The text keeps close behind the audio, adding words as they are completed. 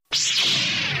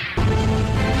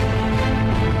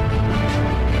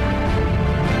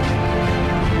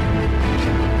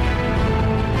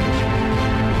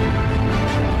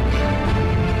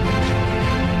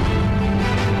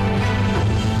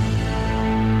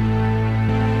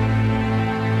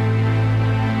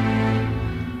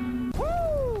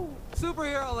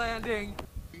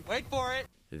Wait for it.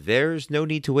 There's no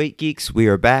need to wait, geeks. We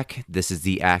are back. This is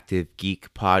the Active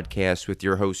Geek Podcast with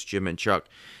your hosts, Jim and Chuck.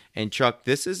 And Chuck,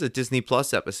 this is a Disney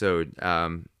Plus episode.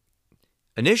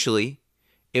 Initially,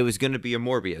 it was going to be a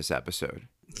Morbius episode.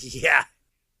 Yeah.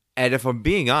 And if I'm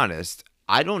being honest,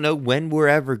 I don't know when we're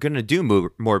ever going to do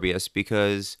Morbius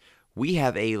because we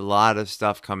have a lot of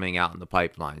stuff coming out in the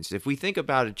pipelines. If we think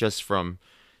about it just from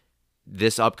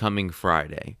this upcoming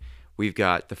Friday, we've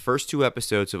got the first 2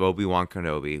 episodes of Obi-Wan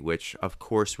Kenobi, which, of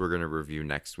course, we're going to review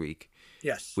next week.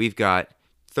 Yes. We've got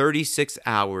 36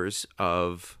 hours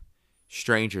of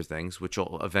Stranger Things, which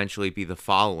will eventually be the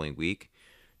following week.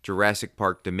 Jurassic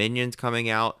Park Dominion's coming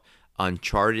out.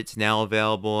 Uncharted's now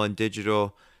available on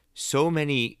digital. So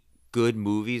many good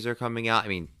movies are coming out. I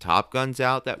mean, Top Gun's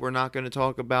out that we're not going to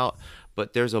talk about,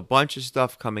 but there's a bunch of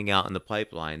stuff coming out in the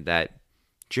pipeline that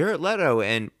Jared Leto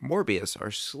and Morbius are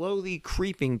slowly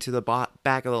creeping to the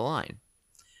back of the line.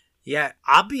 Yeah,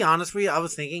 I'll be honest with you. I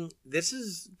was thinking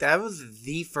that was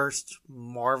the first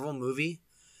Marvel movie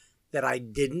that I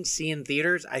didn't see in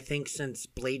theaters, I think, since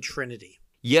Blade Trinity.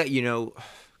 Yeah, you know,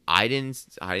 I didn't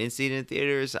see it in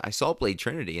theaters. I saw Blade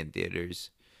Trinity in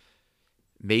theaters.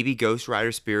 Maybe Ghost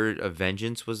Rider Spirit of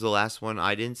Vengeance was the last one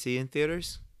I didn't see in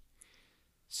theaters.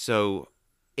 So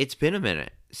it's been a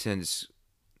minute since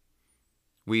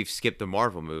we've skipped a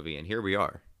Marvel movie, and here we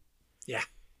are. Yeah.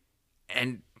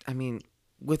 And, I mean,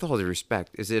 with all due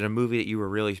respect, is it a movie that you were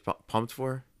really pumped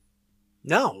for?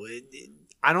 No,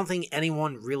 I don't think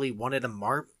anyone really wanted a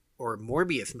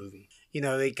Morbius movie. You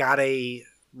know, they got a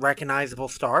recognizable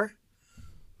star,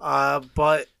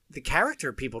 but the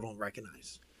character people don't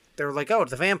recognize. They're like, oh,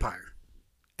 it's a vampire.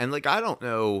 And, like, I don't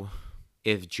know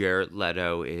if Jared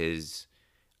Leto is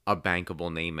a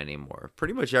bankable name anymore.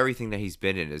 Pretty much everything that he's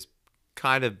been in has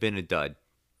kind of been a dud.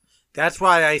 That's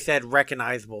why I said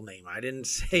recognizable name. I didn't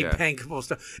say bankable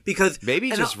star. Because maybe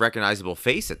just recognizable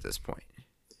face at this point.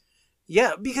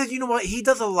 Yeah, because you know what? He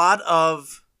does a lot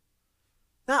of,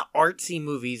 not artsy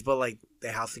movies, but like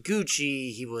The House of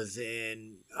Gucci. He was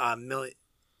in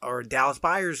Dallas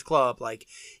Buyers Club. Like,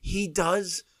 he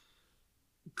does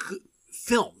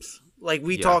films. Like,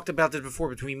 we talked about this before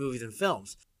between movies and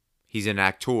films. He's an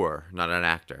actor, not an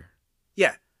actor.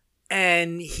 Yeah.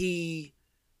 And he,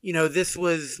 you know, this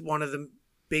was one of the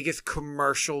biggest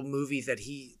commercial movies that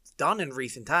he's done in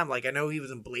recent time. Like, I know he was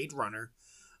in Blade Runner.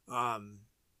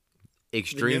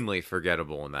 Extremely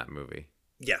forgettable in that movie.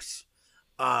 Yes.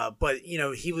 But, you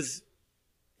know, he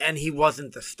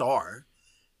wasn't the star,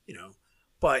 you know,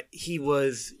 but he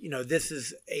was, you know, this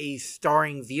is a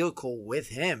starring vehicle with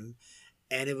him,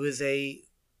 and it was a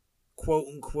quote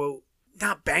unquote,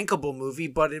 not bankable movie,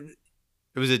 but it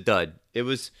was a dud. It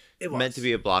was meant to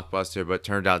be a blockbuster, but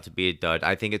turned out to be a dud.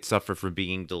 I think it suffered from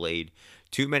being delayed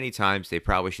too many times. They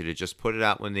probably should have just put it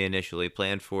out when they initially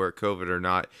planned for it, COVID or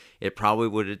not. It probably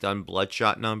would have done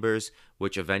Bloodshot numbers,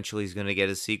 which eventually is going to get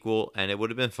a sequel, and it would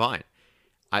have been fine.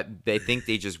 They think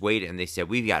they just waited, and they said,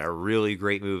 we've got a really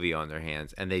great movie on their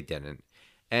hands, and they didn't.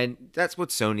 And that's what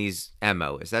Sony's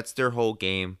MO is. That's their whole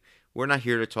game. We're not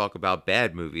here to talk about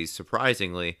bad movies.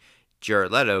 Surprisingly,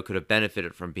 Jared Leto could have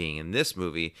benefited from being in this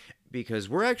movie because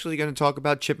we're actually going to talk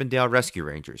about Chip 'n Dale Rescue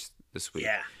Rangers this week.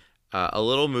 Yeah. A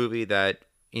little movie that,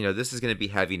 you know, this is going to be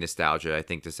heavy nostalgia, I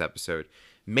think, this episode.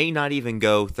 May not even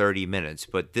go 30 minutes,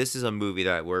 but this is a movie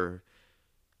that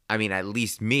at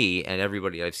least me and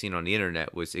everybody I've seen on the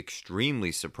internet was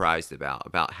extremely surprised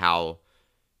about how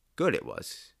good it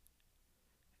was.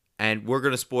 And we're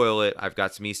going to spoil it. I've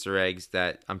got some Easter eggs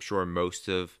that I'm sure most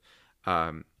of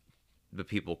the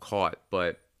people caught,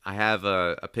 but I have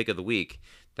a pick of the week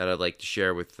that I'd like to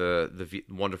share with the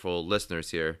wonderful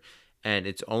listeners here. And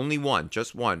it's only one,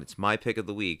 just one. It's my pick of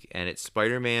the week, and it's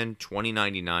Spider-Man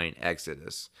 2099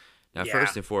 Exodus. Now,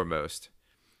 first and foremost,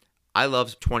 I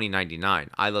love 2099.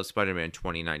 I love Spider-Man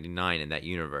 2099 in that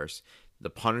universe.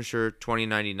 The Punisher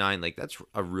 2099, like, that's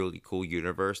a really cool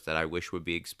universe that I wish would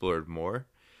be explored more.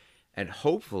 And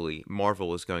hopefully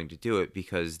Marvel is going to do it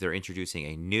because they're introducing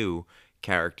a new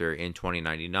character in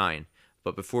 2099.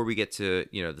 But before we get to,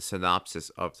 you know, the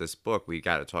synopsis of this book, we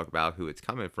got to talk about who it's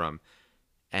coming from.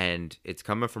 And it's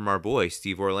coming from our boy,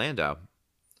 Steve Orlando.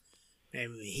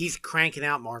 And he's cranking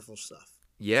out Marvel stuff.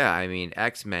 Yeah, I mean,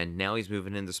 X-Men. Now he's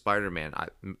moving into Spider-Man.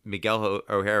 Miguel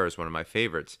O'Hara is one of my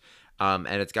favorites. And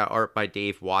it's got art by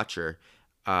Dave Watcher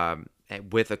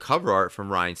with a cover art from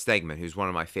Ryan Stegman, who's one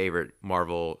of my favorite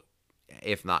Marvel,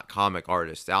 if not comic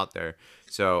artists out there.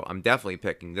 So I'm definitely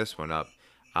picking this one up.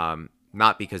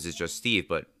 Not because it's just Steve,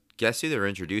 but guess who they're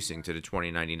introducing to the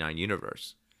 2099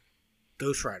 universe?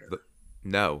 Ghost Rider.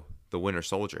 No, the Winter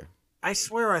Soldier. I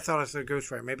swear I thought I said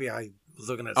Ghost Rider. Maybe I was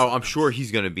looking at I'm sure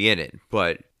he's going to be in it,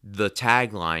 but The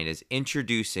tagline is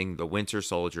introducing the Winter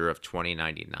Soldier of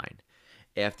 2099.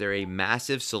 After a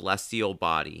massive celestial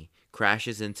body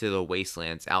crashes into the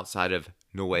wastelands outside of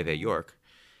Nueva York,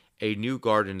 a new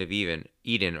Garden of Eden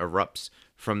erupts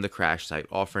from the crash site,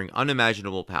 offering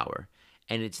unimaginable power.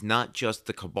 And it's not just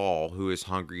the Cabal who is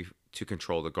hungry to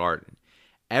control the garden.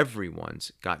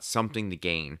 Everyone's got something to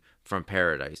gain from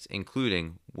paradise,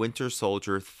 including Winter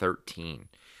Soldier 13.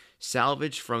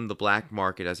 Salvaged from the black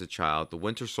market as a child, the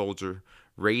Winter Soldier,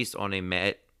 raised on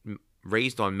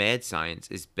mad science,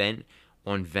 is bent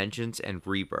on vengeance and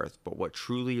rebirth. But what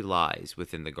truly lies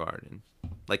within the garden?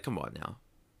 Like, come on now.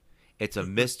 It's a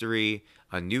mystery,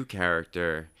 a new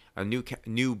character, a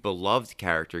new beloved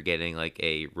character getting like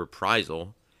a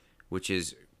reprisal, which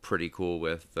is pretty cool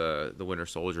with the Winter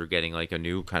Soldier getting like a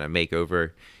new kind of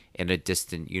makeover in a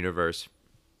distant universe.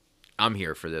 I'm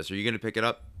here for this. Are you going to pick it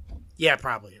up? Yeah,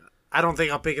 probably. I don't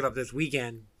think I'll pick it up this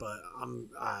weekend, but I'm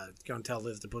going to tell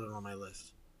Liz to put it on my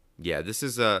list. Yeah, this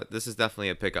is definitely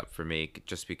a pickup for me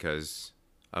just because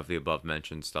of the above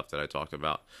mentioned stuff that I talked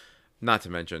about. Not to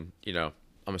mention, you know,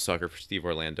 I'm a sucker for Steve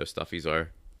Orlando stuff. He's our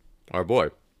boy.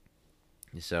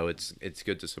 So it's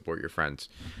good to support your friends.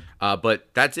 But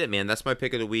that's it, man. That's my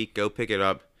pick of the week. Go pick it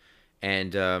up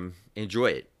and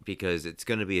enjoy it because it's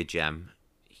going to be a gem.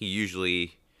 He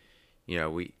usually, you know,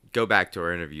 we go back to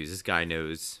our interviews. This guy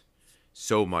knows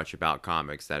so much about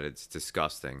comics that it's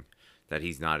disgusting that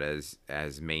he's not as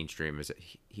mainstream as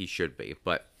he should be.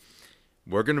 But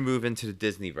we're going to move into the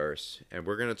Disneyverse and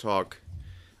we're going to talk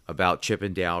about Chip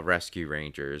 'n Dale Rescue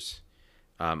Rangers.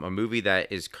 A movie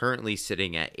that is currently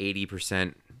sitting at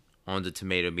 80% on the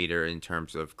tomato meter in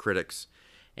terms of critics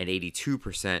and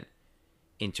 82%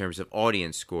 in terms of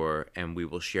audience score. And we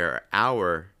will share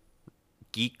our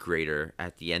geek grader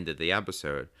at the end of the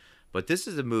episode. But this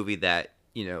is a movie that,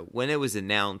 you know, when it was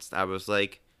announced, I was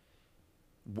like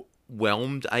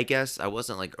whelmed, I guess. I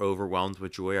wasn't like overwhelmed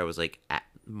with joy. I was like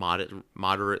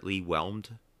moderately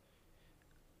whelmed.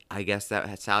 I guess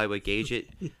that's how I would gauge it.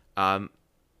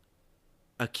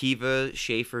 Akiva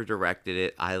Schaffer directed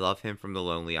it. I love him from The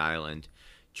Lonely Island.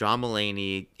 John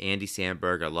Mulaney, Andy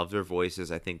Samberg, I love their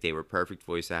voices. I think they were perfect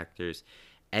voice actors.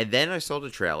 And then I saw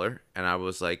the trailer, and I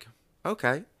was like,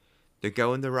 okay, they're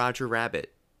going the Roger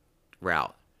Rabbit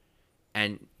route.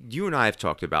 And you and I have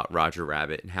talked about Roger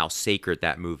Rabbit and how sacred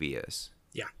that movie is.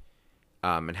 Yeah.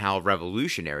 And how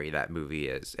revolutionary that movie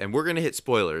is. And we're going to hit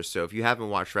spoilers, so if you haven't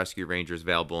watched Rescue Rangers,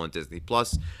 available on Disney+,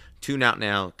 tune out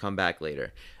now, come back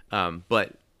later.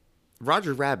 But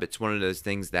Roger Rabbit's one of those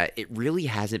things that it really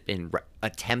hasn't been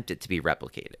attempted to be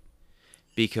replicated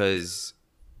because,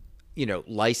 you know,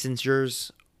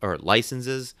 licenses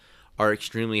are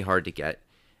extremely hard to get.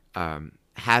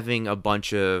 Having a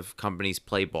bunch of companies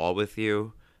play ball with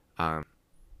you and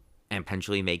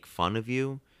potentially make fun of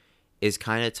you is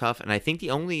kind of tough. And I think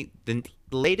the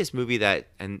latest movie that,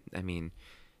 and I mean,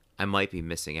 I might be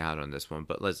missing out on this one,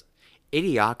 but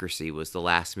Idiocracy was the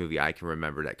last movie I can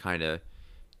remember that kind of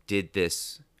did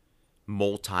this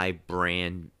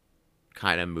multi-brand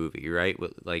kind of movie, right?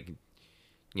 With like,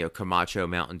 you know, Camacho,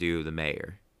 Mountain Dew, the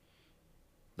mayor.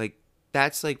 Like,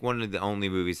 that's like one of the only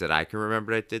movies that I can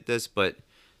remember that did this, but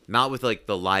not with like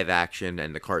the live action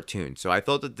and the cartoon. So I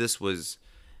thought that this was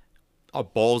a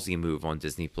ballsy move on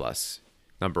Disney Plus,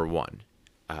 number one.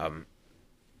 But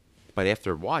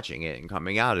after watching it and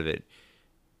coming out of it,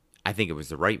 I think it was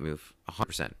the right move,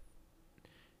 100%.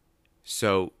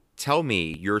 So tell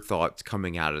me your thoughts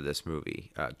coming out of this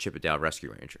movie, Chip 'n Dale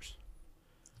Rescue Rangers.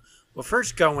 Well,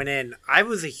 first going in, I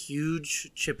was a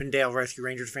huge Chip 'n Dale Rescue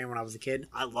Rangers fan when I was a kid.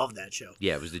 I loved that show.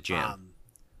 Yeah, it was the jam.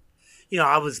 You know,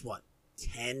 I was,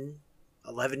 10,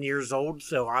 11 years old.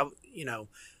 So,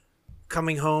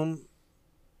 coming home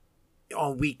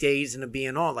on weekdays and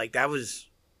being on, like, that was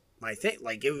my thing.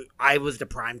 Like, I was the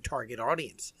prime target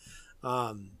audience.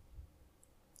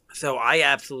 So I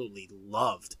absolutely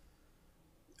loved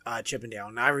Chip 'n Dale.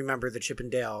 And I remember the Chip 'n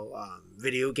Dale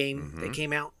video game that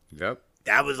came out. Yep.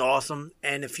 That was awesome.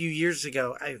 And a few years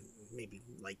ago, maybe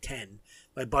like 10,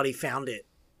 my buddy found it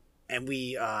and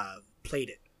we played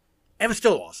it. And it was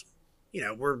still awesome. You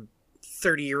know, we're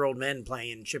 30-year-old men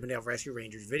playing Chip 'n Dale Rescue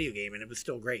Rangers video game, and it was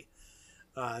still great.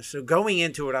 So going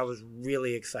into it, I was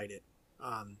really excited.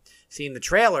 Seeing the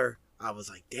trailer, I was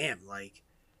like, damn, like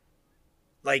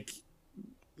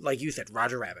you said,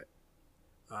 Roger Rabbit.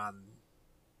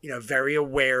 Very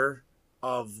aware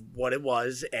of what it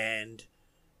was and,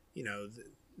 you know,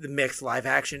 the mixed live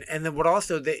action. And then what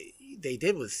also they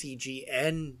did was CG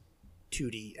and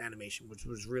 2D animation, which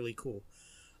was really cool.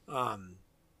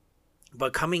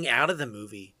 But coming out of the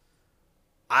movie,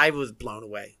 I was blown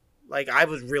away. Like, I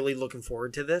was really looking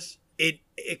forward to this. it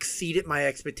exceeded my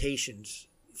expectations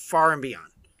far and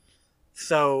beyond.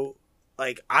 So,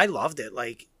 like, I loved it.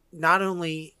 Like, not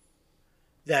only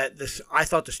that I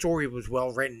thought the story was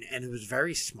well written and it was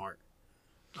very smart.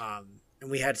 And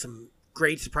we had some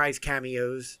great surprise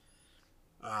cameos.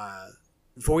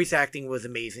 Voice acting was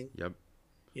amazing. Yep.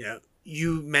 You know,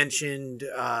 you mentioned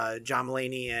John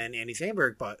Mulaney and Andy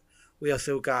Samberg, but we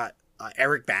also got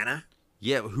Eric Bana.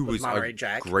 Yeah, who was Monterey a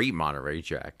Jack. great Monterey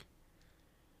Jack.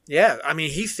 Yeah, I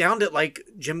mean, he sounded like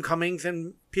Jim Cummings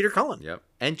and Peter Cullen. Yep.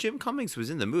 And Jim Cummings was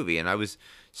in the movie, and I was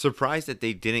surprised that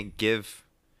they didn't give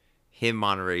him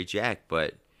Monterey Jack.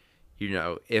 But,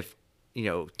 if,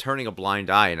 turning a blind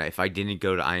eye, and if I didn't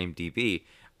go to IMDb,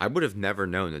 I would have never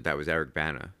known that was Eric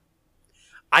Bana.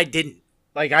 I didn't.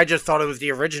 Like, I just thought it was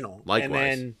the original. Likewise. And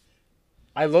then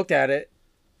I looked at it,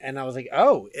 and I was like,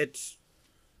 oh, it's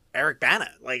Eric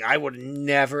Bana. Like, I would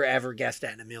never, ever guessed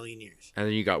that in a million years. And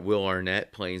then you got Will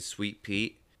Arnett playing Sweet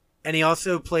Pete. And he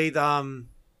also played, oh,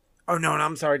 no,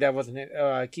 I'm sorry, that wasn't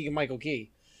it. Keegan-Michael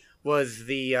Key was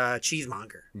the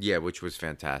cheesemonger. Yeah, which was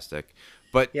fantastic.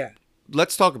 But yeah,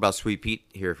 let's talk about Sweet Pete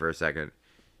here for a second.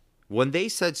 When they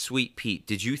said Sweet Pete,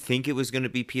 did you think it was going to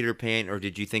be Peter Pan, or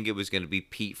did you think it was going to be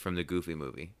Pete from the Goofy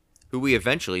movie, who we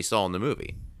eventually saw in the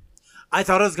movie? I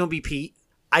thought it was going to be Pete.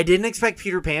 I didn't expect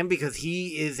Peter Pan because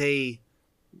he is a,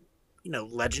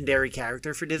 legendary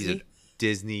character for Disney. He's a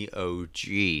Disney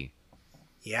OG.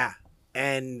 Yeah.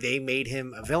 And they made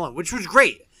him a villain, which was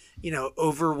great.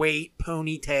 Overweight,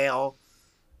 ponytail.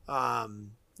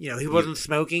 He wasn't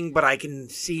smoking, but I can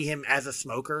see him as a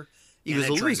smoker. He was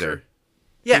a loser.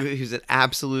 Yeah. He was an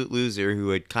absolute loser who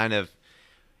had kind of,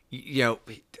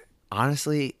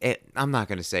 honestly, I'm not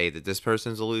going to say that this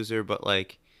person's a loser, but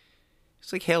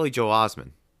it's like Haley Joel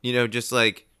Osment. Just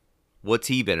like, what's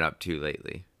he been up to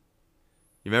lately?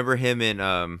 You remember him in,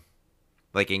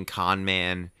 in Con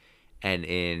Man and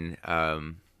in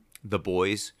The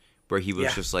Boys, where he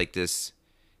was just like this,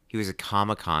 he was a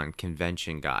Comic-Con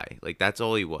convention guy. Like, that's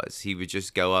all he was. He would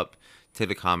just go up to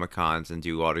the Comic-Cons and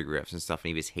do autographs and stuff, and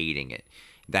he was hating it.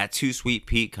 That's who Sweet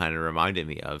Pete kind of reminded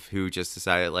me of, who just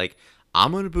decided,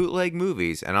 I'm going to bootleg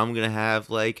movies, and I'm going to have,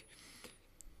 what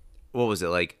was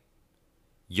it,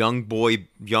 young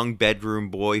bedroom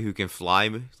boy who can fly.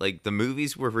 The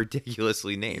movies were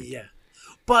ridiculously named. Yeah.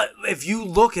 But if you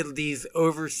look at these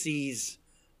overseas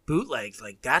bootlegs,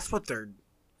 that's what they're,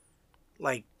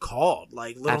 called.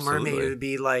 Little Absolutely. Mermaid would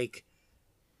be,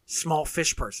 Small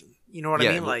Fish Person. You know what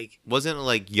I mean? Wasn't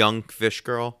it, Young Fish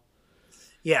Girl?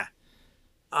 Yeah.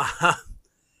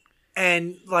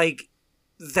 And,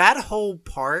 that whole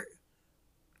part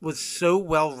was so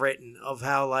well written of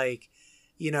how,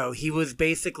 he was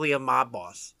basically a mob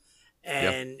boss.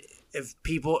 And if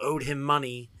people owed him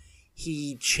money,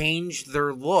 he changed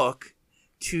their look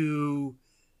to,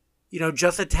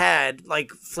 just a tad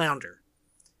like Flounder.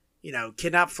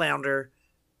 Kidnapped Flounder,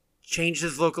 changed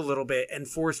his look a little bit, and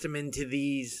forced him into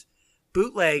these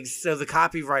bootlegs so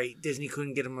Disney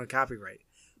couldn't get him a copyright.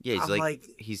 Yeah,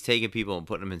 he's taking people and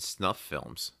putting them in snuff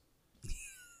films.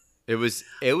 It was,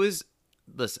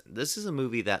 listen, this is a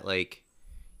movie that,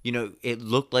 it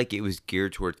looked like it was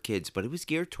geared toward kids, but it was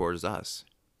geared towards us.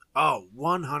 Oh,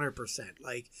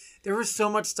 100%. There was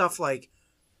so much stuff,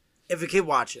 if a kid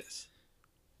watches,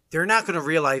 they're not going to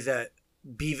realize that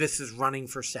Beavis is running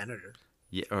for senator.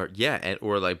 Yeah, or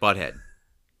Butthead.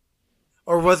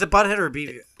 Or was it Butthead or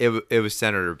Beavis? It was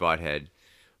Senator Butthead.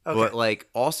 Okay. But,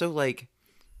 also,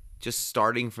 just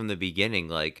starting from the beginning,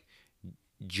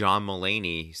 John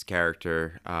Mulaney's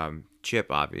character, Chip,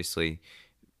 obviously,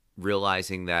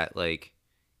 realizing that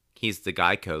he's the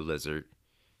Geico lizard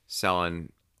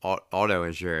selling auto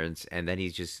insurance, and then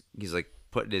he's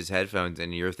putting his headphones in,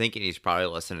 and you're thinking he's probably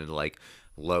listening to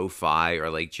lo-fi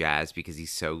or jazz because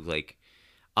he's so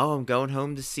oh, I'm going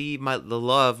home to see the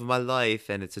love of my life,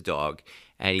 and it's a dog,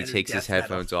 and he takes his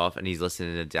headphones off and he's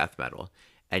listening to death metal,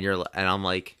 and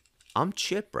I'm I'm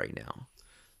Chip right now.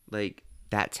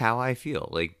 That's how I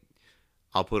feel.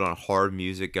 I'll put on hard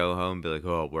music, go home, be like,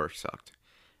 oh, work sucked.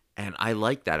 And I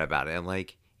like that about it. And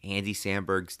Andy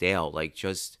Samberg's Dale,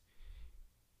 just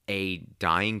a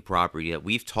dying property that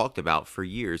we've talked about for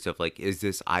years of is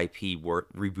this IP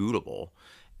rebootable?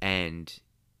 And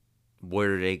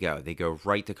where do they go? They go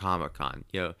right to Comic-Con.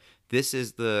 This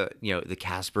is the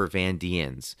Casper Van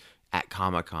Diens at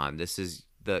Comic-Con. This is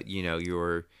the,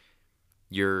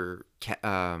 your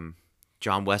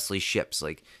John Wesley Ships.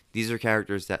 These are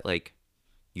characters that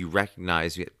you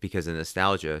recognize because of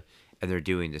nostalgia, and they're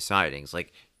doing the sightings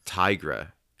Tigra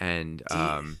and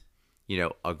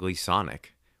Ugly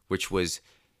Sonic, which was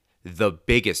the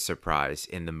biggest surprise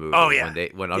in the movie. Oh, yeah.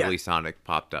 When Ugly Sonic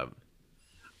popped up.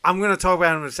 I'm gonna talk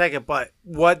about him in a second, but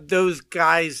what those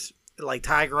guys like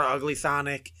Tigra, Ugly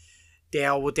Sonic,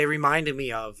 Dale, what they reminded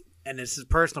me of, and this is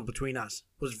personal between us,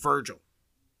 was Virgil.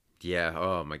 Yeah.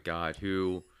 Oh my God.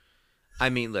 Who? I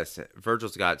mean, listen.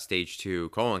 Virgil's got stage 2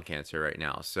 colon cancer right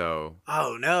now, so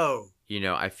Oh no!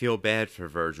 I feel bad for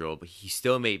Virgil, but he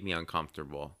still made me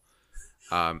uncomfortable.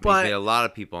 He's made But a lot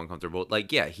of people uncomfortable.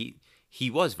 Like, yeah, he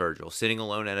was Virgil sitting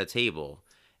alone at a table.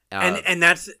 Uh, and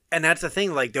that's the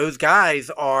thing. Like those guys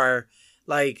are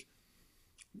like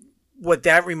what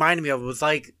that reminded me of was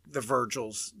like the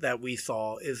Virgils that we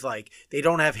saw is like they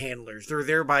don't have handlers. They're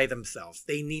there by themselves.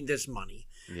 They need this money.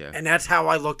 yeah. And that's how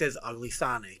I looked as Ugly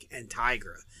Sonic and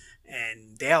Tigra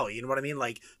and Dale. You know what I mean?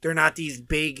 Like they're not these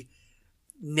big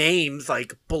names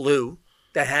like Baloo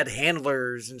that had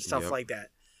handlers and stuff Yep. like that.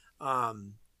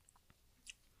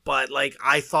 But like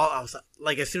I thought I was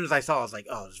like as soon as I saw it, I was like,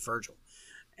 oh, it's Virgil.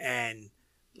 And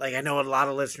like I know a lot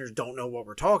of listeners don't know what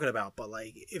we're talking about, but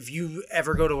like if you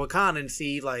ever go to a con and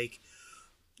see like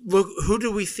look who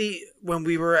do we see when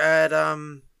we were at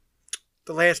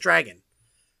the Last Dragon?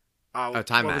 Time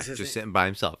what Mac was his just name? sitting by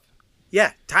himself.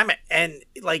 Yeah, time and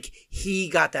like he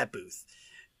got that booth.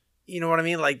 You know what I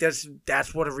mean? Like that's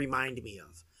what it reminded me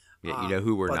of. Yeah, you know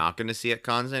who we're but- not going to see at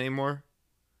cons anymore?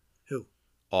 Who?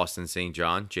 Austin St.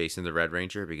 John, Jason the Red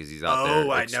Ranger, because he's out Oh, there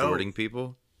I know. extorting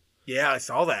people, Yeah, I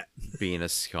saw that. being a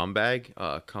scumbag.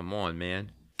 Come on,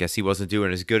 man. Guess he wasn't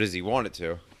doing as good as he wanted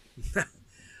to.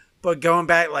 But going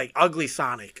back, like Ugly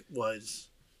Sonic was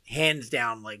hands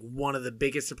down like one of the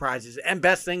biggest surprises and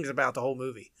best things about the whole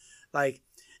movie. Like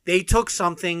they took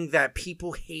something that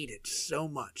people hated so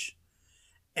much,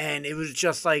 and it was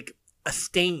just like a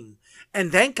stain.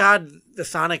 And thank God the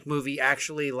Sonic movie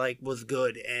actually like was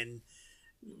good and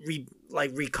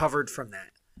recovered from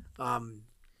that.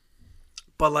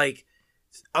 But like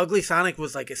Ugly Sonic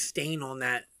was like a stain on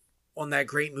that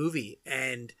great movie,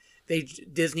 and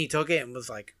Disney took it and was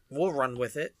like, we'll run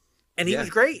with it, and he Yeah. was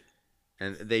great.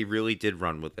 And they really did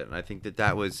run with it. And I think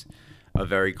that was a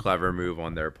very clever move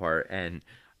on their part. And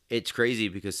it's crazy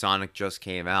because Sonic just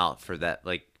came out for that,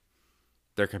 like,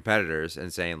 their competitors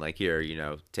and saying, like, here,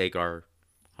 take our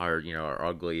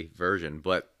ugly version.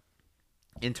 But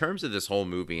in terms of this whole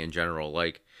movie in general,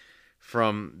 like,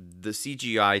 from the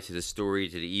CGI to the story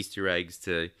to the Easter eggs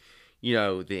to,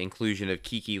 the inclusion of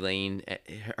Kiki Lane,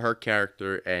 her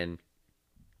character, and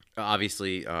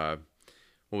obviously, what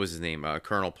was his name?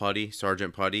 Colonel Putty,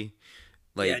 Sergeant Putty.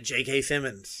 Like, Yeah, J.K.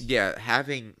 Simmons. yeah,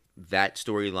 having that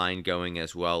storyline going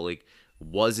as well. Like,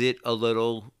 was it a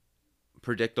little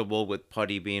predictable with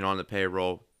Putty being on the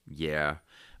payroll? Yeah,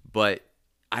 but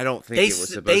I don't think it was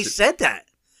supposed They to. said that.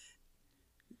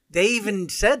 They even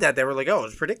said that. They were like, "Oh,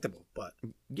 it's predictable," but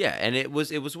Yeah, and it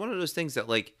was one of those things that,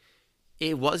 like,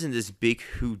 it wasn't this big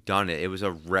whodunit. It was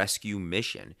a rescue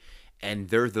mission, and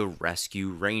they're the Rescue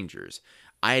Rangers.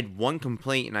 I had one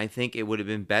complaint, and I think it would have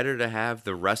been better to have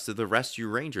the rest of the Rescue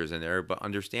Rangers in there, but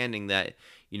understanding that,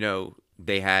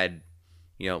 they had,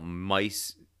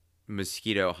 mice,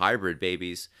 mosquito hybrid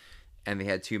babies, and they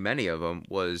had too many of them,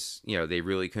 was, they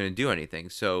really couldn't do anything.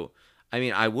 So, I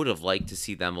mean, I would have liked to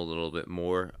see them a little bit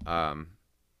more.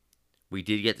 We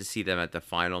did get to see them at the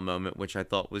final moment, which I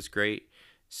thought was great.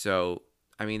 So,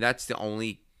 I mean, that's the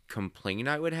only complaint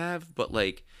I would have, but,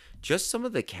 like, just some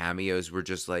of the cameos were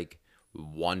just, like,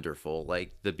 wonderful.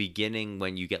 Like the beginning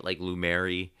when you get like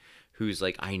Lumeri, who's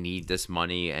like, I need this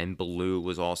money, and Baloo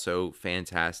was also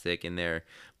fantastic in there.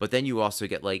 But then you also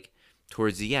get like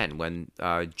towards the end when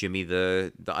Jimmy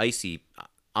the icy,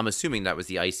 I'm assuming that was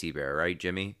the icy bear, right,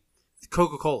 Jimmy?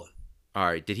 Coca-Cola. All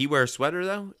right, did he wear a sweater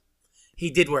though? He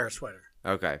did wear a sweater.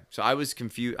 Okay, so I was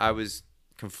confused. I was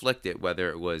conflicted whether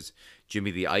it was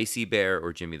Jimmy the icy bear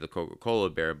or Jimmy the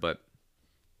Coca-Cola bear, but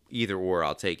either or,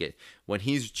 I'll take it. When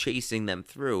he's chasing them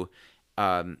through,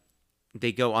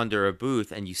 they go under a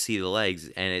booth and you see the legs,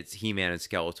 and it's He-Man and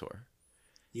Skeletor.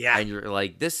 Yeah. And you're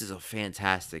like, this is a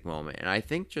fantastic moment. And I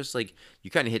think just like you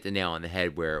kind of hit the nail on the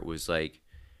head where it was like,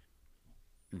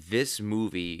 this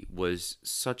movie was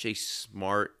such a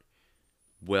smart,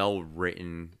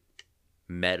 well-written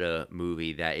meta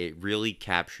movie that it really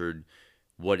captured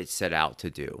what it set out to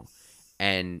do.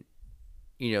 And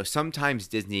sometimes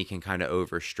Disney can kind of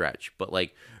overstretch, but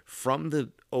like from the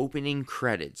opening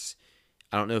credits,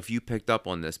 I don't know if you picked up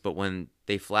on this, but when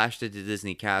they flashed into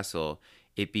Disney Castle,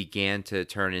 it began to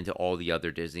turn into all the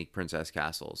other Disney Princess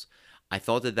Castles. I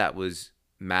thought that was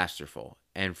masterful.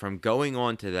 And from going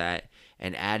on to that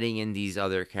and adding in these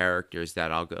other characters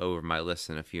that I'll go over my list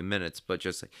in a few minutes, but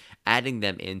just like adding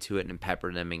them into it and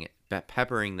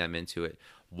peppering them into it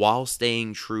while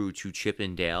staying true to Chip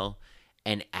and Dale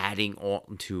and adding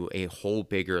on to a whole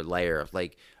bigger layer of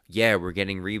like, yeah, we're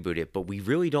getting rebooted, but we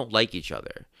really don't like each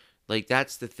other. Like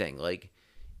that's the thing. Like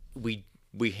we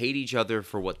hate each other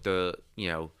for what the,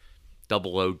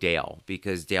 Double O Dale,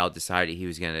 because Dale decided he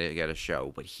was going to get a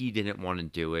show, but he didn't want to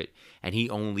do it, and he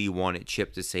only wanted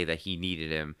Chip to say that he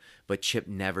needed him, but Chip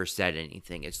never said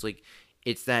anything. It's like,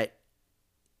 it's that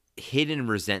hidden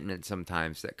resentment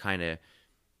sometimes that kind of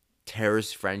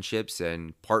tears friendships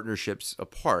and partnerships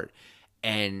apart,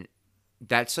 and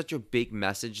that's such a big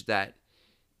message that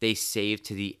they saved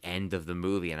to the end of the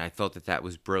movie, and I thought that that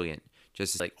was brilliant.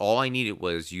 Just like, all I needed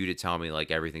was you to tell me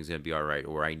like everything's going to be all right,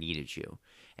 or I needed you.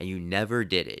 And you never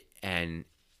did it. And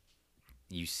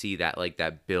you see that like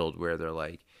that build where they're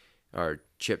like, or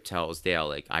Chip tells Dale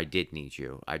like, I did need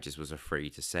you, I just was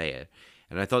afraid to say it.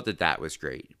 And I thought that that was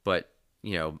great. But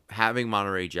having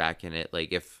Monterey Jack in it,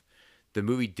 like if the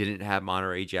movie didn't have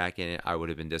Monterey Jack in it, I would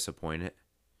have been disappointed.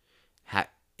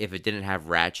 If it didn't have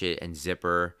Ratchet and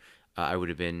Zipper, I would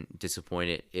have been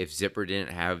disappointed. If Zipper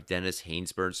didn't have Dennis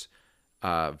Haysbert's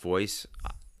voice,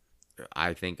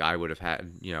 I think I would have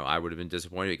had, I would have been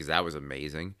disappointed, because that was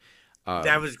amazing.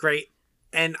 That was great.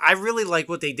 And I really like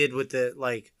what they did with the,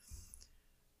 like,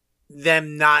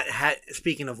 them not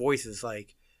speaking of voices.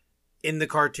 Like, in the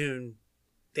cartoon,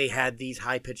 they had these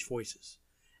high-pitched voices.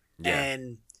 Yeah.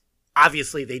 And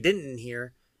obviously they didn't in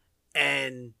here.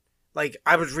 And, like,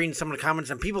 I was reading some of the comments,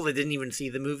 and people that didn't even see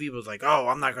the movie was like, oh,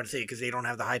 I'm not going to see it because they don't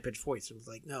have the high-pitched voice. It was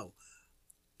like, no.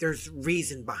 There's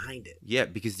reason behind it. Yeah,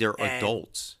 because they're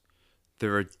adults.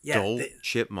 They're adult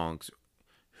chipmunks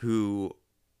who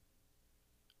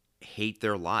hate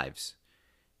their lives.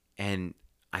 And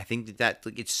I think that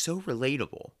like, it's so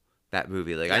relatable, that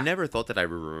movie. Like, I never thought that I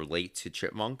would relate to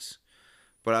chipmunks,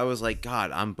 but I was like,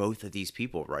 God, I'm both of these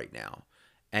people right now.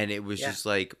 And it was just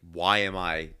like, why am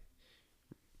I,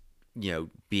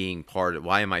 being part of,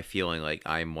 why am I feeling like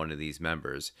I'm one of these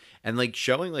members? And like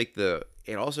showing like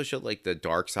it also showed like the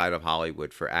dark side of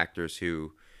Hollywood for actors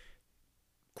who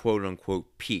quote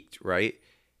unquote peaked, right?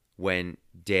 When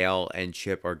Dale and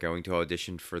Chip are going to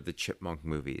audition for the Chipmunk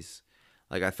movies.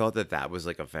 Like, I thought that that was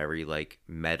like a very like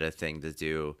meta thing to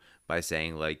do, by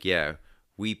saying like, yeah,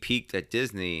 we peaked at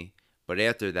Disney, but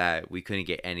after that we couldn't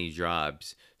get any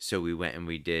jobs. So we went and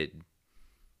we did,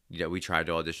 we tried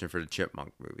to audition for the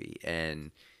Chipmunk movie,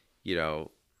 and,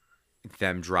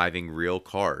 them driving real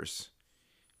cars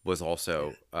was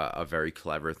also a very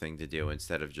clever thing to do,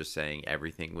 instead of just saying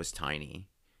everything was tiny.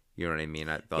 You know what I mean?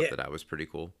 I thought that was pretty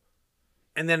cool.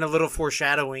 And then a little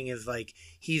foreshadowing is like,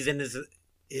 he's in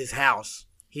his house.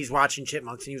 He's watching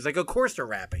chipmunks, and he was like, of course they're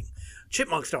rapping.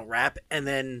 Chipmunks don't rap. And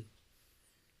then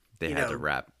they had to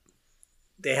rap.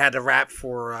 They had to rap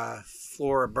for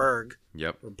Flora Berg.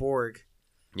 Yep. Or Borg.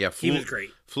 Yeah, he was great.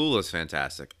 Flula was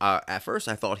fantastic. At first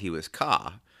I thought he was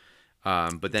Ka.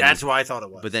 But then that's what I thought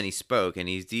it was. But then he spoke, and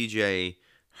he's DJ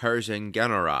Herzen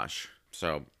Genarash.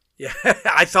 So yeah,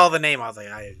 I saw the name. I was like,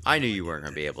 I knew you weren't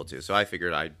going to be able to, so I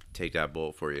figured I'd take that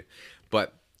bullet for you.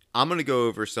 But I'm going to go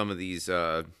over some of these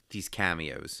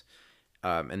cameos,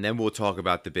 and then we'll talk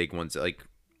about the big ones, like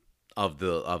of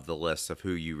the list of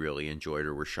who you really enjoyed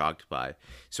or were shocked by.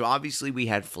 So obviously we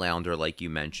had Flounder, like you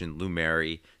mentioned,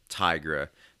 Lumeri, Tigra.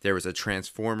 There was a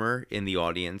Transformer in the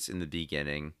audience in the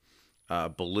beginning.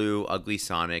 Baloo, Ugly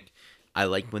Sonic. I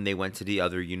liked when they went to the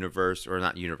other universe, or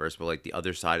not universe, but like the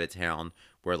other side of town,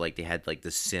 where like they had like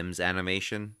the Sims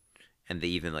animation, and they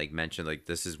even like mentioned like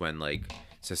this is when like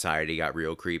society got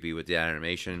real creepy with the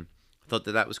animation. I thought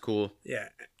that was cool. Yeah.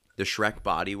 The Shrek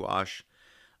body wash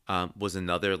was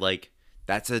another, like,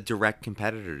 that's a direct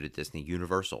competitor to Disney,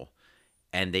 Universal,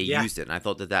 and they used it, and I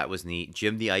thought that was neat.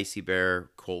 Jim the Icy Bear,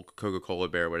 Coca-Cola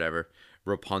Bear, whatever.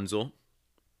 Rapunzel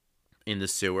in the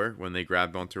sewer when they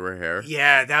grabbed onto her hair.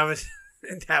 Yeah, that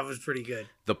was pretty good.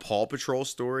 The Paw Patrol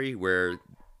story where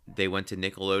they went to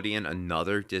Nickelodeon,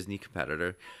 another Disney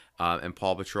competitor, and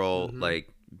Paw Patrol like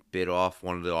bit off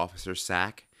one of the officers'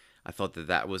 sack. I thought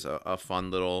that was a fun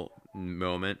little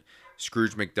moment.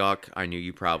 Scrooge McDuck, I knew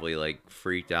you probably like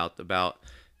freaked out about.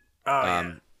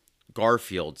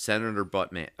 Garfield, Senator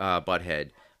Butthead,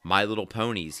 My Little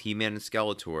Ponies, He-Man and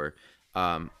Skeletor,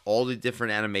 all the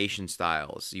different animation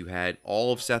styles. You had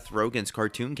all of Seth Rogen's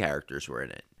cartoon characters were in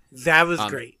it. That was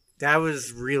great. That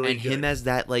was really and good. Him as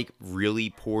that like really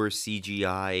poor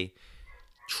CGI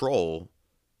troll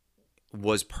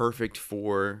was perfect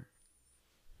for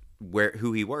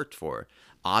who he worked for.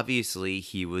 Obviously,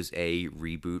 he was a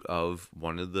reboot of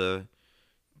one of the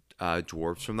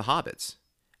dwarves from the Hobbits,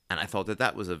 and I thought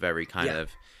that was a very kind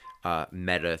of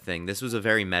meta thing. This was a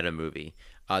very meta movie.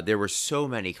 There were so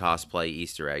many cosplay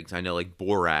Easter eggs. I know, like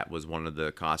Borat was one of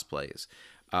the cosplays.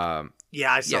 Yeah, I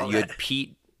Yeah, saw you that. had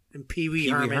Pee And Pee Wee Wee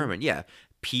Herman. Herman. Yeah,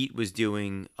 Pete was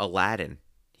doing Aladdin.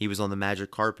 He was on the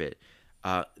magic carpet.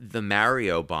 The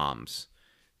Mario bombs,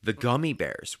 the gummy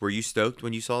bears. Were you stoked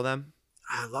when you saw them?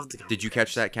 I love the gummy Did you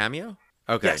catch bears. that cameo?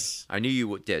 Okay, Yes, I knew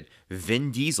you did.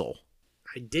 Vin Diesel.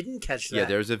 I didn't catch Yeah, that.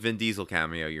 there's a Vin Diesel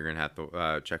cameo. You're gonna have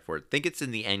to check for it. Think it's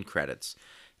in the end credits.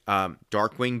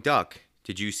 Darkwing Duck.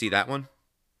 Did you see that one?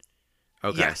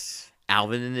 Okay. Yes,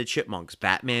 Alvin and the Chipmunks.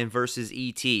 Batman versus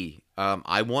E.T.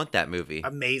 I want that movie.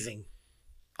 amazing.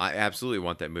 I absolutely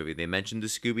want that movie. They mentioned the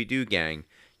Scooby Doo gang.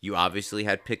 You obviously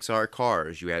had Pixar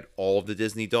cars. You had all of the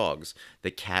Disney dogs.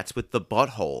 The cats with the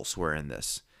buttholes were in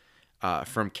this.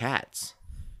 From Cats.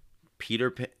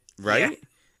 Peter Pan, right?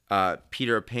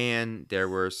 Peter Pan. There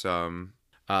were some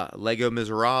Lego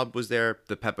Miserable was there.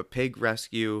 The Peppa Pig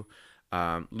Rescue.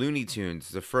 Looney Tunes.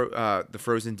 The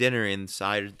frozen dinner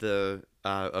inside the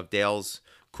of Dale's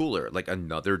cooler, like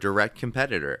another direct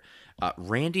competitor.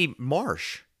 Randy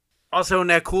Marsh. Also in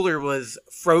that cooler was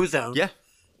Frozone, Yeah,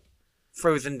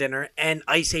 Frozen Dinner, and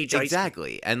Ice Age Ice Cream.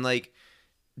 exactly. And like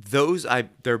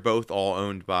they're both all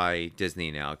owned by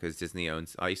Disney now because Disney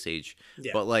owns Ice Age.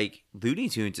 Yeah. But like Looney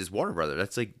Tunes is Warner Brothers.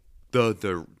 That's like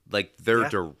the like their Yeah.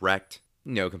 direct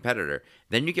competitor.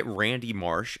 Then you get Randy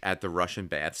Marsh at the Russian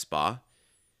bath spa.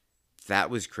 That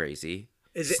was crazy.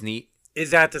 Is it- Sneak?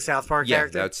 Is that the South Park Yeah,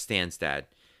 character? that's Stan's dad.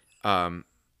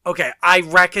 Okay, I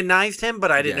recognized him,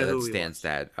 but I didn't know that's who he Stan's was.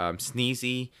 dad.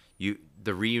 Sneezy,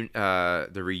 the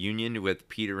reunion with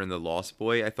Peter and the Lost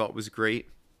Boy, I thought was great.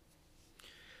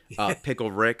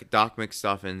 Pickle Rick, Doc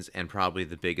McStuffins, and probably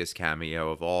the biggest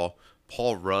cameo of all,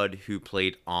 Paul Rudd, who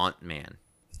played Aunt Man,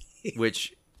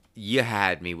 which you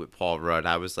had me with Paul Rudd.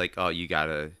 I was like, oh,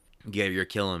 you're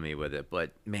killing me with it.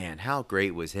 But man, how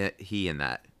great was he in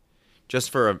that? Just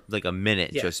for a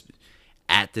minute, Yeah. just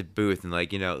at the booth, and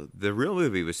the real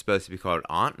movie was supposed to be called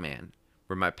Aunt Man,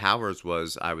 where my powers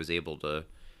was I was able to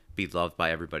be loved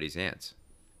by everybody's aunts.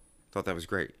 Thought that was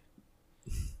great.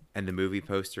 And the movie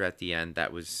poster at the end,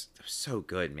 that was so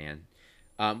good, man.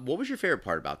 What was your favorite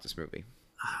part about this movie?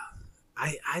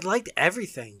 I liked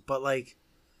everything, but like,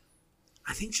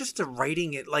 I think just the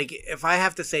writing, it like if I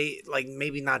have to say, like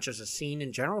maybe not just a scene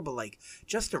in general, but like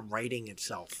just the writing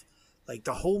itself, like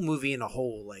the whole movie in a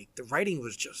whole, like the writing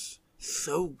was just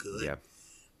so good. Yeah.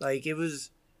 Like it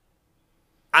was.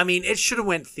 I mean, it should have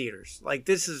went theaters. Like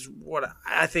this is what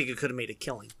I think it could have made a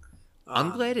killing.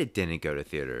 I'm glad it didn't go to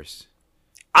theaters.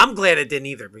 I'm glad it didn't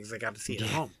either because I got to see it at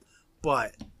Yeah. home.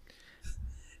 But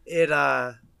it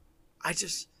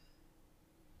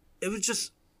it was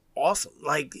just awesome.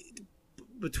 Like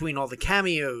between all the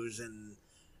cameos and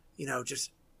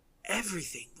just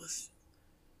everything was.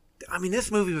 I mean, this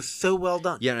movie was so well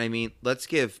done. Yeah, I mean, let's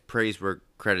give praise where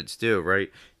credit's due,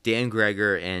 right? Dan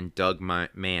Greger and Doug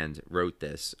Mand wrote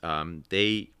this.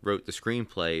 They wrote the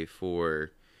screenplay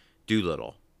for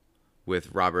Doolittle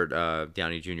with Robert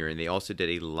Downey Jr., and they also did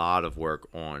a lot of work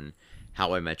on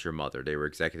How I Met Your Mother. They were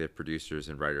executive producers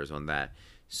and writers on that.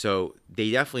 So they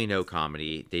definitely know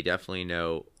comedy. They definitely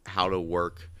know how to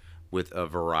work with a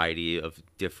variety of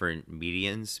different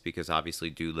mediums, because obviously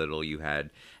Doolittle, you had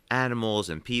animals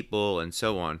and people and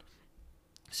so on.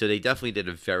 So they definitely did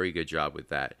a very good job with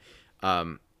that.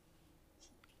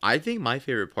 I think my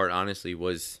favorite part, honestly,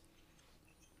 was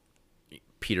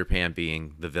Peter Pan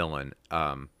being the villain.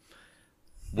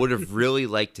 Would have really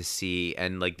liked to see,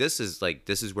 and this is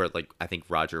where I think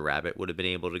Roger Rabbit would have been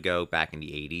able to go back in the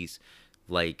 80s,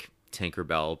 like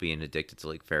Tinkerbell being addicted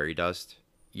to fairy dust.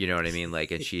 You know what I mean?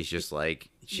 And she's just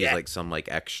Yeah. some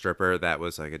ex stripper that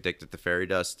was addicted to fairy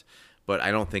dust. But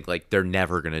I don't think they're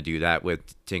never gonna do that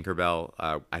with Tinkerbell.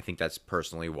 I think that's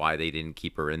personally why they didn't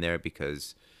keep her in there,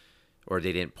 or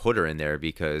they didn't put her in there,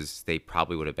 because they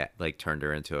probably would have turned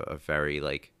her into a very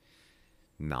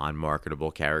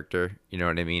non-marketable character. You know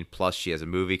what I mean? Plus she has a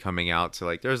movie coming out,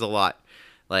 so there's a lot.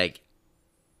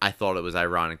 I thought it was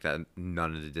ironic that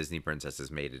none of the Disney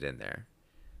princesses made it in there.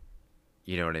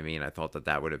 You know what I mean? I thought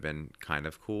that would have been kind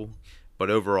of cool.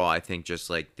 But overall, I think just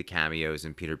the cameos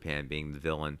and Peter Pan being the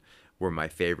villain were my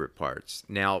favorite parts.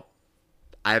 Now,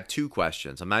 I have two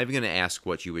questions. I'm not even going to ask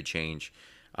what you would change,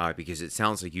 because it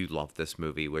sounds like you loved this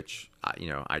movie, which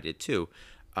I did too.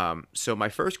 So my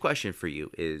first question for you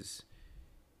is,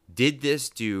 did this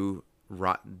do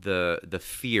the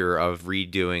fear of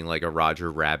redoing a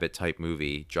Roger Rabbit type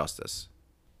movie justice?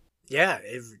 Yeah,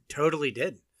 it totally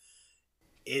did.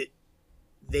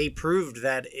 They proved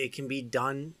that it can be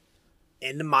done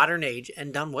in the modern age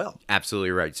and done well. Absolutely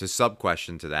right. So sub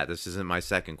question to that. This isn't my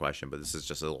second question, but this is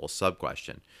just a little sub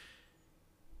question.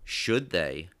 Should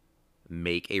they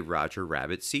make a Roger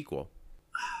Rabbit sequel?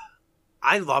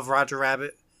 I love Roger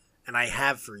Rabbit. and I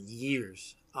have for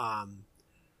years. I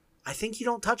think you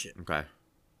don't touch it. Okay.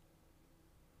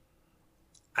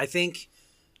 I think,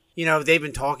 you know, they've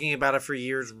been talking about it for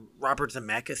years. Robert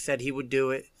Zemeckis said he would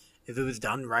do it if it was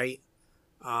done right.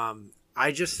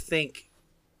 I just think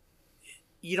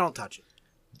you don't touch it.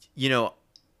 You know,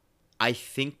 I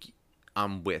think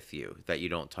I'm with you that you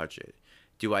don't touch it.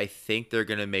 Do I think they're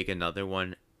going to make another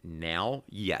one now?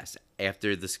 Yes.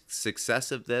 After the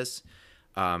success of this,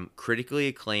 critically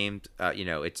acclaimed,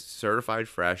 it's certified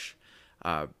fresh.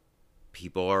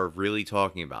 People are really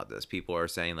talking about this. People are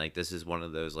saying, like, this is one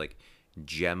of those, like,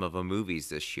 gem of a movies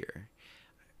this year.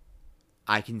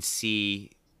 I can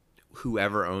see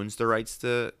whoever owns the rights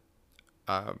to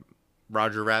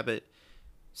Roger Rabbit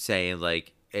saying,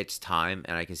 like, it's time,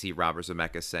 and I can see Robert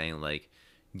Zemeckis saying, like,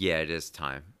 yeah, it is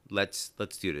time. Let's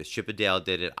do this. Chip and Dale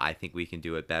did it. I think we can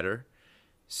do it better.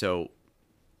 So,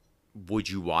 would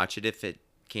you watch it if it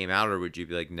came out, or would you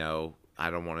be like, no, I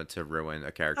don't want it to ruin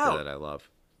a character that I love?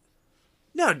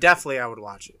 No, definitely I would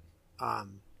watch it. I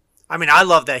mean, I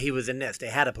love that he was in this. They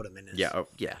had to put him in this.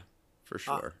 Yeah, for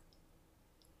sure.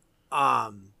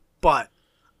 But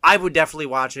I would definitely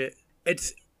watch it.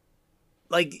 It's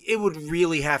like it would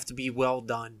really have to be well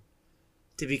done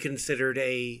to be considered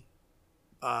a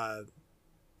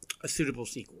suitable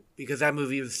sequel, because that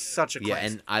movie was such a classic. Yeah,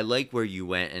 and I like where you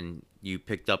went and you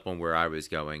picked up on where I was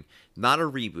going. Not a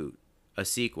reboot, a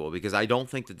sequel, because I don't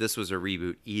think that this was a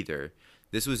reboot either.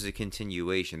 This was a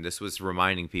continuation. This was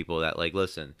reminding people that, like,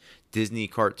 listen, Disney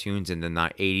cartoons in the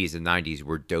 80s and 90s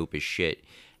were dope as shit,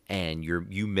 and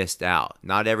you missed out.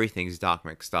 Not everything's Doc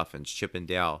McStuffins. Chip and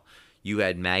Dale. You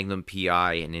had Magnum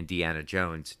P.I. and Indiana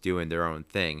Jones doing their own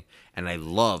thing, and I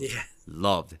loved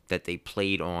that they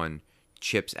played on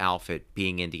Chip's outfit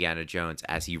being Indiana Jones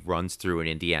as he runs through an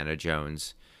Indiana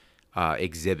Jones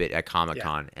exhibit at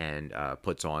Comic-Con and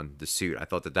puts on the suit. I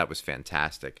thought that was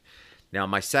fantastic. Now,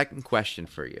 my second question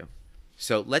for you.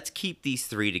 So let's keep these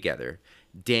three together.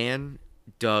 Dan,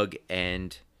 Doug,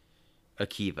 and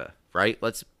Akiva, right?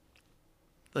 Let's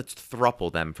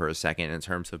thruple them for a second in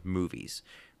terms of movies,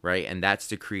 right? And that's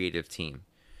the creative team.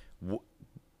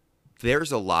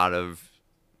 There's a lot of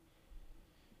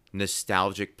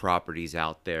nostalgic properties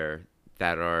out there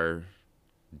that are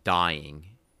dying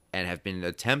and have been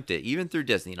attempted, even through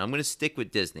Disney. And I'm going to stick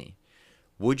with Disney.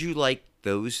 Would you like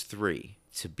those three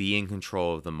to be in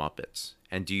control of the Muppets?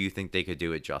 And do you think they could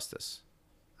do it justice?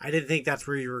 I didn't think that's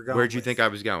where you were going. Where'd you think I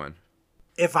was going?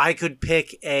 If I could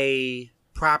pick a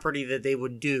property that they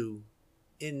would do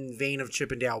in vein of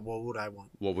Chip and Dale, what would I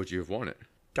want? What would you have wanted?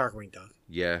 Darkwing Duck.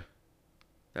 Yeah.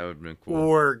 That would have been cool.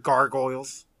 Or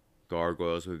Gargoyles.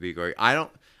 Gargoyles would be great. I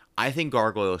think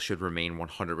Gargoyles should remain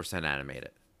 100%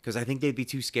 animated, because I think they'd be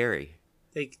too scary.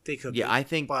 They could. Yeah, be. I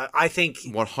think 100%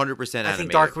 animated. I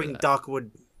think Darkwing Duck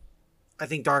would. I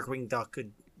think Darkwing Duck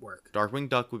could work. Darkwing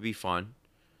Duck would be fun,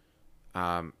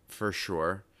 for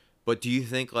sure. But do you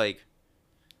think, like,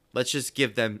 let's just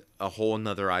give them a whole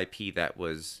nother IP that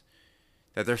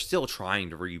they're still trying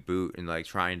to reboot and, like,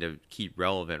 trying to keep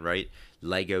relevant, right?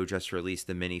 Lego just released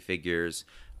the minifigures.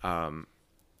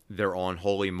 They're on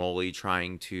Holy Moly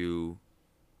trying to,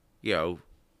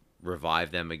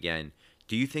 revive them again.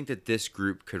 Do you think that this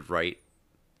group could write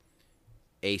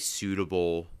a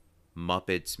suitable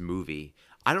Muppets movie?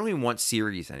 I don't even want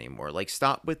series anymore. Like,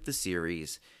 stop with the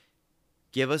series.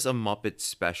 Give us a Muppets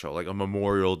special, like a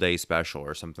Memorial Day special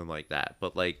or something like that.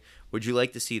 But, like, would you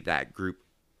like to see that group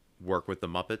work with the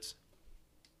Muppets?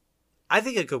 I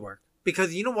think it could work.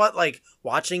 Because you know what? Like,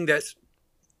 watching this,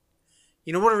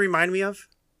 you know what it reminded me of?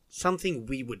 Something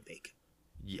we would make.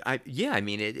 I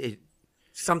mean, it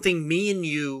something me and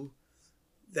you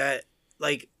that,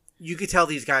 like, you could tell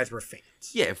these guys were fans.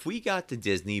 Yeah, if we got the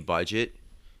Disney budget,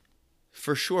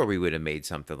 for sure we would have made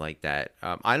something like that.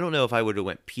 I don't know if I would have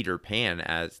went Peter Pan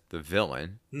as the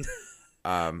villain. No,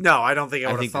 I don't think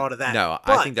I would have thought of that. No,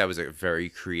 but I think that was a very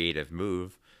creative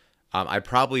move. I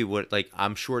probably would, like,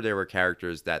 I'm sure there were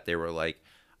characters that they were like,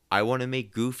 I want to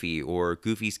make Goofy or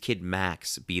Goofy's kid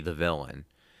Max be the villain.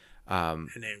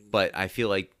 But I feel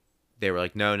like they were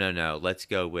like, no, let's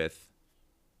go with,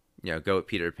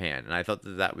 Peter Pan. And I thought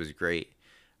that was great.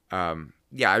 I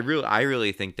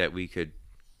really think that we could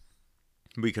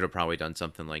have probably done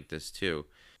something like this too.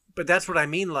 But that's what I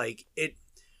mean. Like,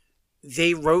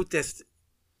 they wrote this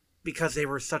because they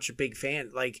were such a big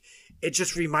fan. Like, it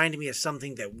just reminded me of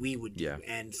something that we would do,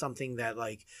 and something that,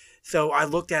 like, so I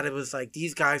looked at it, was like,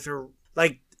 these guys are,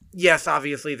 like, yes,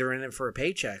 obviously they're in it for a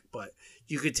paycheck, but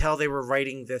you could tell they were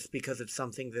writing this because it's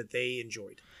something that they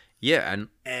enjoyed. Yeah,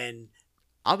 and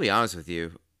I'll be honest with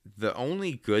you, the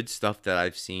only good stuff that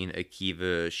I've seen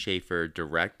Akiva Schaffer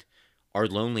direct are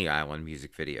Lonely Island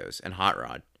music videos and Hot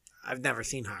Rod. I've never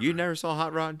seen Hot You Rod. never saw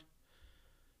Hot Rod?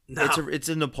 No. It's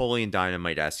a Napoleon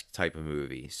Dynamite-esque type of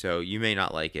movie, so you may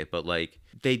not like it, but like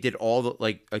they did all the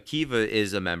like Akiva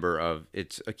is a member of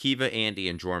it's Akiva, Andy,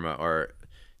 and Jorma are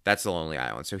that's the Lonely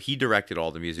Island. So he directed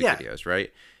all the music Yeah. videos,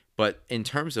 right? But in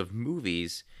terms of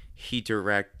movies, he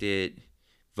directed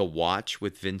The Watch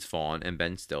with Vince Vaughn and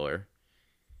Ben Stiller,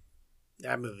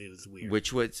 That movie was weird.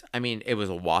 which was I mean it was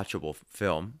a watchable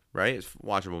film, right? It's a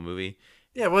watchable movie.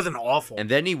 Yeah, it wasn't awful. And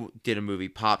then he did a movie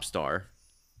Pop Star.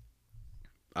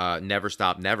 Never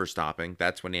Stop, Never Stopping.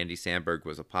 That's when Andy Samberg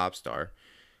was a pop star.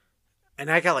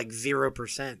 And I got like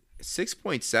 0%.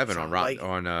 6.7 on Like-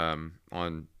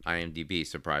 on IMDb,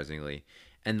 surprisingly.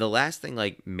 And the last thing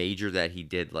like major that he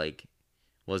did like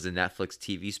was a Netflix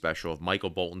TV special of Michael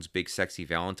Bolton's Big Sexy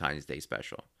Valentine's Day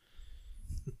special.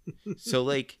 So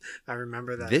like I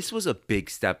remember that. this was a big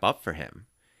step up for him.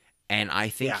 And I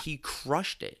think Yeah. he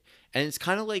crushed it. And it's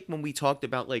kind of like when we talked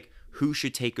about like who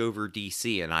should take over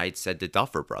DC, and I had said the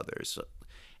Duffer Brothers.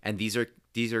 And these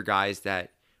are guys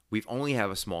that we've only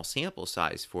have a small sample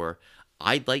size for.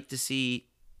 I'd like to see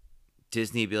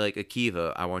Disney be like,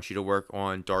 Akiva, I want you to work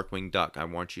on Darkwing Duck. I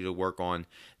want you to work on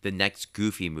the next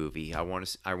Goofy movie. I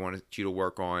want you to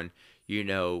work on,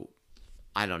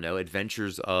 I don't know,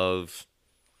 Adventures of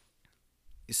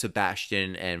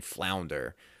Sebastian and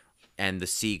Flounder and the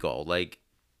Seagull. Like,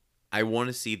 I want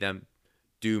to see them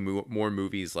do more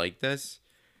movies like this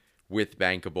with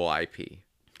bankable IP.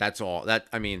 That's all.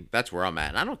 That's where I'm at.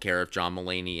 And I don't care if John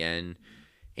Mulaney and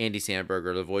Andy Samberg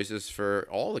are the voices for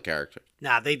all the characters.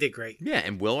 Nah, they did great. Yeah,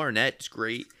 and Will Arnett's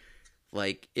great.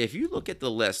 Like, if you look at the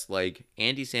list, like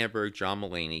Andy Samberg, John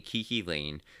Mulaney, Kiki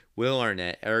Lane, Will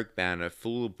Arnett, Eric Bana,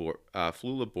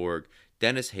 Flula Borg,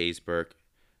 Dennis Haysbert,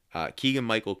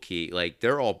 Keegan-Michael Key, like,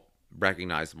 they're all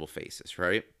recognizable faces,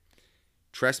 right?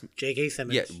 J.K.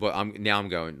 Simmons. Yeah, but I'm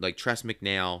going like Tress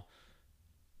McNeil,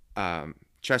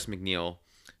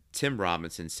 Tim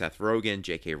Robinson, Seth Rogen,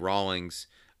 J.K. Rowlings,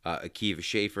 Akiva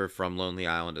Schaffer from Lonely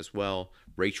Island as well,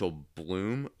 Rachel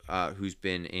Bloom, who's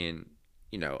been in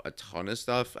a ton of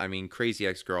stuff. I mean, Crazy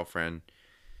Ex-Girlfriend.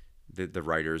 The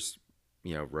writers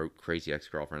wrote Crazy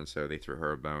Ex-Girlfriend, so they threw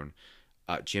her a bone.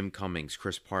 Jim Cummings,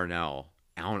 Chris Parnell,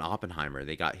 Alan Oppenheimer.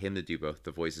 They got him to do both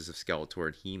the voices of Skeletor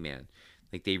and He-Man.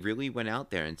 Like, they really went out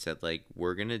there and said, like,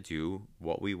 we're going to do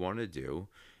what we want to do,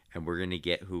 and we're going to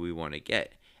get who we want to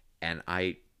get. And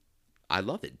I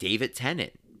love it. David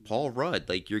Tennant, Paul Rudd.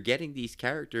 Like, you're getting these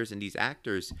characters and these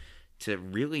actors to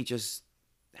really just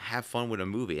have fun with a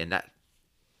movie.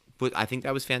 But I think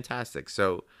that was fantastic.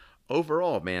 So,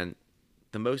 overall, man,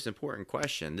 the most important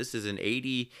question. This is an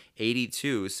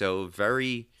 80-82, so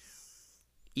very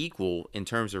equal in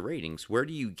terms of ratings. Where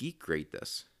do you geek grade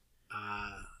this?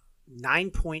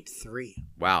 9.3.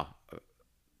 Wow.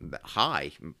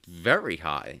 High. Very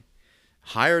high.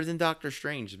 Higher than Doctor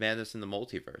Strange, Madness in the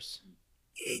Multiverse.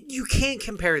 You can't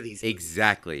compare these.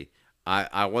 Exactly.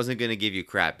 I wasn't going to give you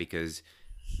crap because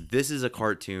this is a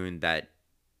cartoon that,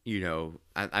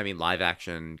 live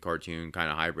action cartoon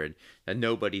kind of hybrid that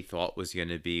nobody thought was going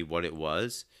to be what it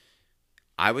was.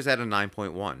 I was at a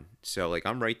 9.1. So, like,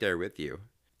 I'm right there with you.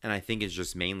 And I think it's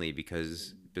just mainly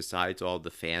because besides all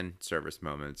the fan service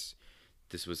moments,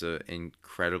 this was an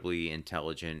incredibly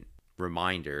intelligent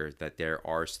reminder that there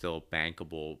are still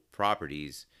bankable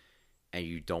properties and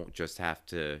you don't just have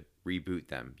to reboot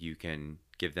them. You can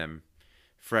give them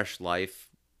fresh life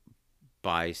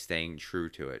by staying true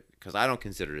to it. Because I don't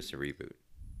consider this a reboot.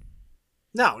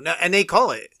 No, and they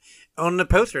call it. On the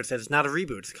poster it says it's not a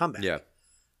reboot, it's a comeback. Yeah.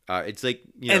 It's like,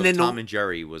 And then Tom and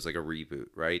Jerry was like a reboot,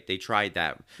 right? They tried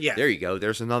that. Yeah. There you go.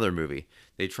 There's another movie.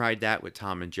 They tried that with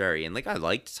Tom and Jerry. And, like, I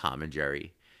liked Tom and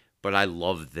Jerry, but I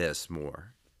love this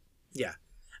more. Yeah.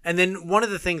 And then one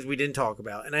of the things we didn't talk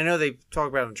about, and I know they talk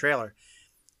about it in the trailer,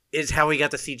 is how he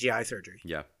got the CGI surgery.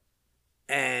 Yeah.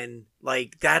 And,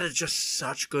 like, that is just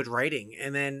such good writing.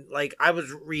 And then, like, I was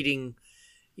reading,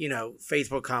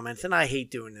 Facebook comments, and I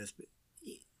hate doing this,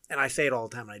 and I say it all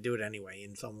the time, and I do it anyway.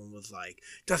 And someone was like,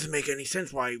 doesn't make any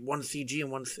sense why one CG and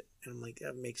one... And I'm like,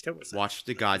 that makes total sense. Watch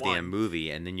the goddamn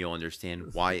movie, and then you'll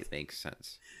understand why it makes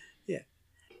sense. Yeah.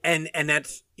 And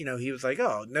that's, he was like,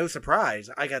 oh, no surprise.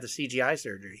 I got the CGI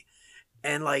surgery.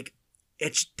 And, like,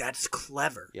 that's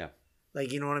clever. Yeah.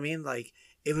 Like, you know what I mean? Like,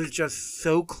 it was just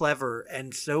so clever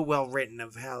and so well written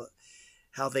of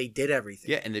how they did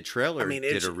everything. Yeah, and the trailer I mean,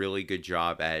 did a really good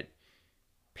job at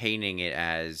painting it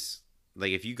as...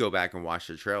 Like, if you go back and watch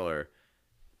the trailer,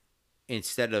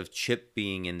 instead of Chip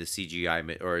being in the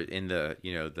CGI or in the,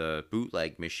 the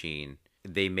bootleg machine,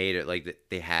 they made it like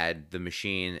they had the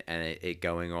machine and it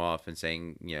going off and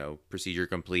saying, procedure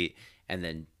complete, and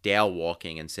then Dale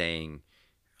walking and saying,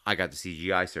 I got the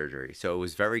CGI surgery. So it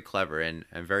was very clever and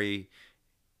very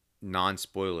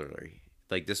non-spoilery.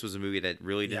 Like, this was a movie that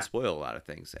really didn't Yeah. spoil a lot of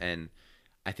things, and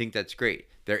I think that's great.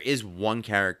 There is one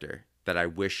character that I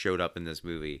wish showed up in this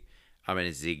movie. I mean,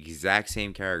 it's the exact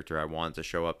same character I wanted to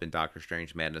show up in Doctor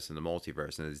Strange Madness in the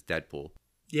Multiverse, and it's Deadpool.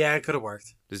 Yeah, it could have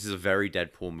worked. This is a very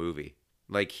Deadpool movie.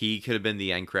 Like, he could have been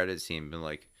the end credit scene and been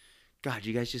like, God,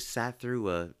 you guys just sat through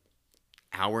a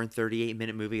hour and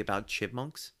 38-minute movie about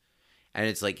chipmunks? And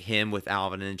it's like him with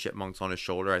Alvin and Chipmunks on his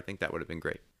shoulder. I think that would have been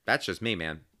great. That's just me,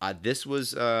 man. This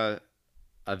was a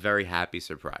very happy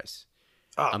surprise.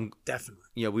 Oh,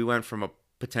 definitely. We went from a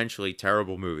potentially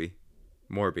terrible movie,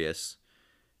 Morbius,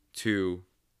 to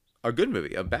a good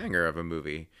movie, a banger of a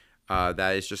movie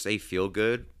that is just a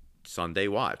feel-good Sunday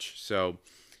watch. So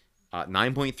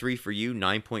 9.3 for you,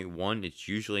 9.1. It's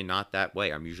usually not that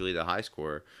way. I'm usually the high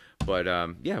scorer. But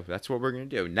yeah, that's what we're going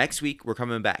to do. Next week, we're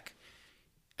coming back.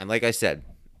 And like I said,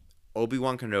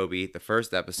 Obi-Wan Kenobi, the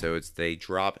first episodes, they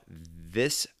drop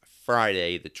this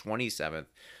Friday, the 27th.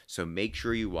 So make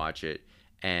sure you watch it.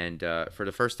 And for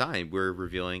the first time, we're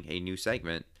revealing a new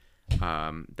segment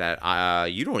that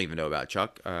you don't even know about,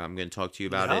 Chuck. I'm going to talk to you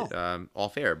about it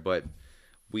off air. But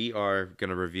we are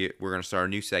going to review. We're going to start a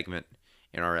new segment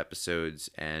in our episodes,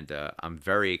 and I'm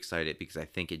very excited because I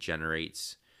think it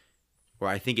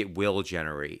will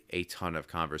generate a ton of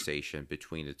conversation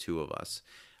between the two of us.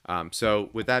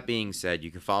 So with that being said, you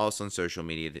can follow us on social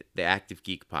media, the Active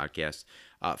Geek Podcast.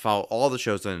 Follow all the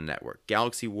shows on the network: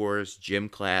 Galaxy Wars, Gym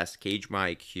Class, Cage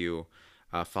My IQ.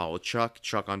 Follow Chuck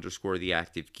 _ the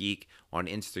Active Geek on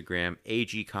Instagram,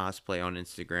 AG Cosplay on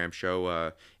Instagram.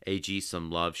 Show AG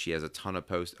some love. She has a ton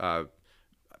of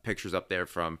pictures up there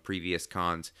from previous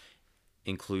cons,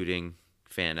 including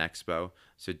Fan Expo.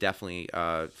 So definitely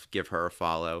give her a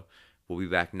follow. We'll be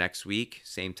back next week,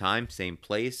 same time, same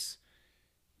place,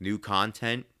 new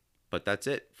content. But that's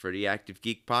it for the Active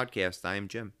Geek Podcast. I am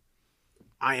Jim.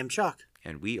 I am Chuck.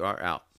 And we are out.